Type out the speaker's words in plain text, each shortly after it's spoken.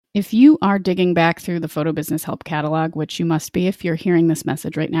If you are digging back through the Photo Business Help catalog, which you must be if you're hearing this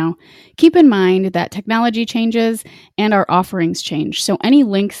message right now, keep in mind that technology changes and our offerings change. So any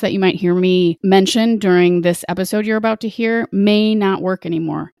links that you might hear me mention during this episode you're about to hear may not work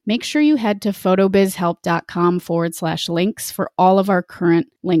anymore. Make sure you head to photobizhelp.com/links for all of our current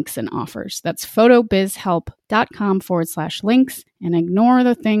links and offers. That's photobizhelp.com/links, and ignore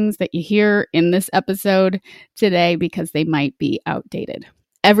the things that you hear in this episode today because they might be outdated.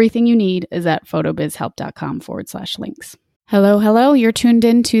 Everything you need is at photobizhelp.com/links. Hello. You're tuned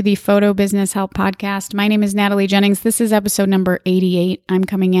in to the Photo Business Help podcast. My name is Natalie Jennings. This is episode number 88. I'm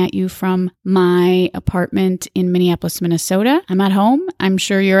coming at you from my apartment in Minneapolis, Minnesota. I'm at home. I'm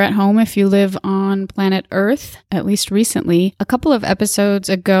sure you're at home if you live on planet Earth, at least recently. A couple of episodes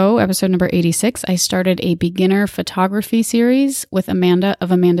ago, episode number 86, I started a beginner photography series with Amanda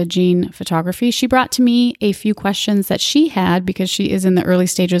of Amanda Jean Photography. She brought to me a few questions that she had because she is in the early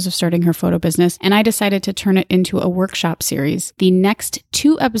stages of starting her photo business, and I decided to turn it into a workshop series. The next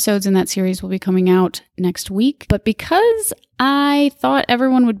 2 episodes in that series will be coming out next week. But because I thought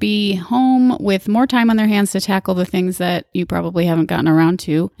everyone would be home with more time on their hands to tackle the things that you probably haven't gotten around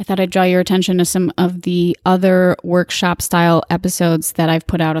to, I thought I'd draw your attention to some of the other workshop style episodes that I've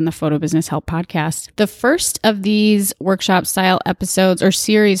put out on the Photo Business Help podcast. The first of these workshop style episodes, or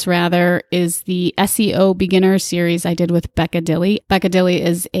series rather, is the SEO beginner series I did with Becca Dilley. Becca Dilley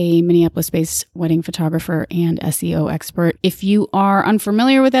is a Minneapolis-based wedding photographer and SEO expert. If you are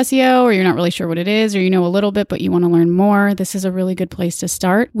unfamiliar with SEO, or you're not really sure what it is, or you know a little bit but you want to learn more, this is a really good place to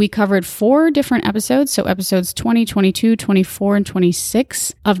start. We covered 4 different episodes, so episodes 20, 22, 24, and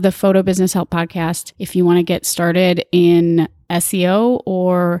 26 of the Photo Business Help podcast. If you want to get started in SEO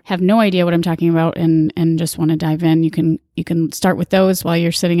or have no idea what I'm talking about and just want to dive in, you can start with those while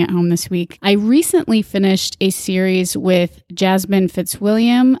you're sitting at home this week. I recently finished a series with Jasmine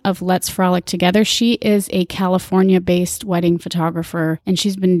Fitzwilliam of Let's Frolic Together. She is a California-based wedding photographer, and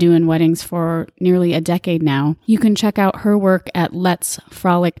she's been doing weddings for nearly a decade now. You can check out her work at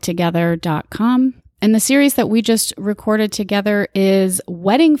letsfrolictogether.com. And the series that we just recorded together is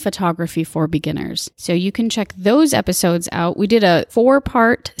Wedding Photography for Beginners. So you can check those episodes out. We did a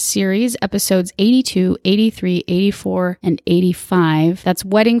 4-part series, episodes 82, 83, 84, and 85. That's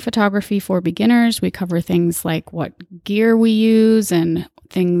Wedding Photography for Beginners. We cover things like what gear we use and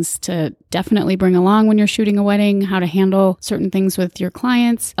things to definitely bring along when you're shooting a wedding, how to handle certain things with your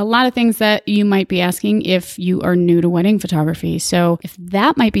clients, a lot of things that you might be asking if you are new to wedding photography. So if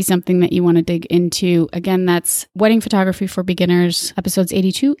that might be something that you want to dig into, again, that's Wedding Photography for Beginners, episodes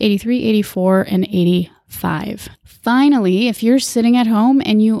 82, 83, 84, and 85. Finally, if you're sitting at home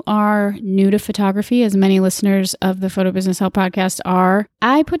and you are new to photography, as many listeners of the Photo Business Help podcast are,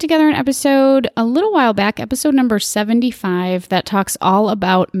 I put together an episode a little while back, episode number 75, that talks all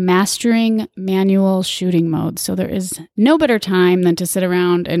about mastering manual shooting mode. So there is no better time than to sit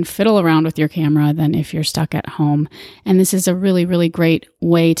around and fiddle around with your camera than if you're stuck at home. And this is a really, really great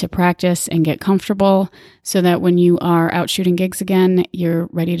way to practice and get comfortable so that when you are out shooting gigs again, you're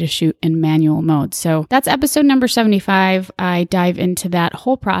ready to shoot in manual mode. So that's episode number 75. I dive into that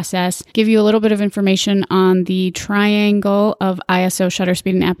whole process, give you a little bit of information on the triangle of ISO, shutter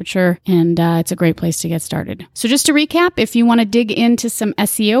speed, and aperture, and it's a great place to get started. So just to recap, if you want to dig into some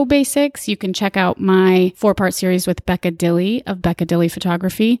SEO basics, you can check out my 4-part series with Becca Dilley of Becca Dilley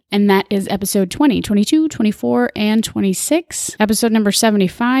Photography, and that is episode 20, 22, 24, and 26. Episode number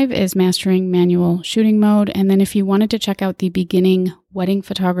 75 is Mastering Manual Shooting Mode. And then if you wanted to check out the beginning wedding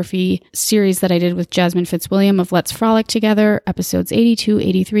photography series that I did with Jasmine Fitzwilliam of Let's Frolic Together, episodes 82,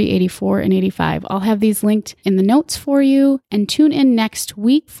 83, 84, and 85. I'll have these linked in the notes for you, and tune in next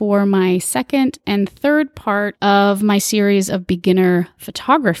week for my 2nd and 3rd part of my series of beginner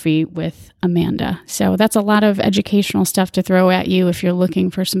photography with Amanda. So that's a lot of educational stuff to throw at you if you're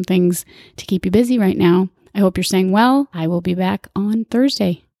looking for some things to keep you busy right now. I hope you're staying well. I will be back on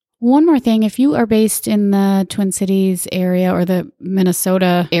Thursday. One more thing, if you are based in the Twin Cities area or the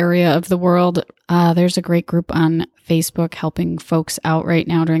Minnesota area of the world, there's a great group on Facebook helping folks out right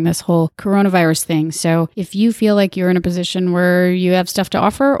now during this whole coronavirus thing. So if you feel like you're in a position where you have stuff to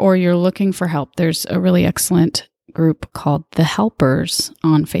offer or you're looking for help, there's a really excellent group called The Helpers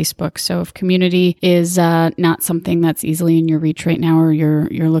on Facebook. So if community is not something that's easily in your reach right now, or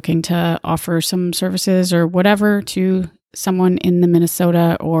you're looking to offer some services or whatever to someone in the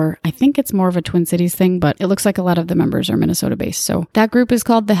Minnesota, or I think it's more of a Twin Cities thing, but it looks like a lot of the members are Minnesota based. So that group is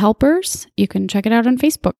called The Helpers. You can check it out on Facebook.